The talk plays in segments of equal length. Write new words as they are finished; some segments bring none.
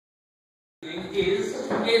evening is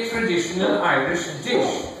a traditional Irish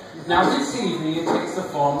dish. Now this evening it takes the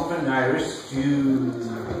form of an Irish stew.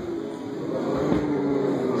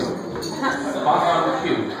 Spot on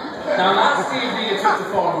cue. Now last evening it took the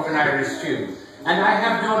form of an Irish stew. And I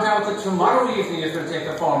have no doubt that tomorrow evening it will take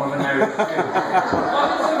the form of an Irish stew.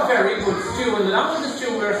 But it's a very good stew, and along with the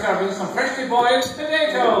stew we are serving some freshly boiled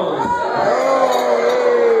potatoes.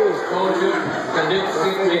 Told you, the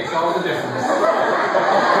lipstick makes all the difference.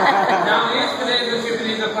 Now these potatoes you can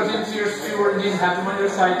either put into your stew or indeed have them on your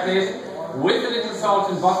side plate with a little salt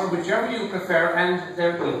and butter, whichever you prefer, and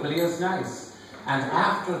they're equally as nice. And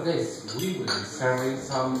after this, we will be serving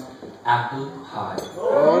some apple pie.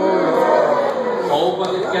 Oh,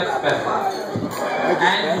 but it gets better.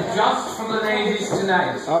 And just for the ladies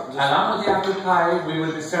tonight, along with the apple pie, we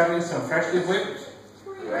will be serving some freshly whipped.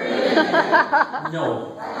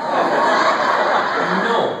 No.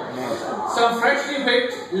 Some freshly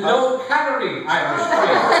whipped, low-calorie Irish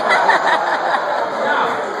cream.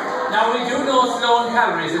 Now we do know it's low in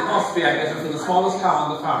calories. It must be, I guess, from the smallest cow on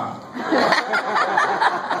the farm.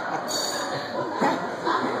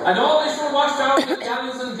 And all this will wash down the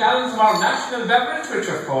gallons and gallons of our national beverage, which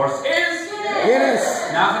of course is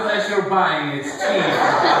Guinness. Not unless you're buying its tea,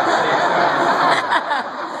 for God's sake.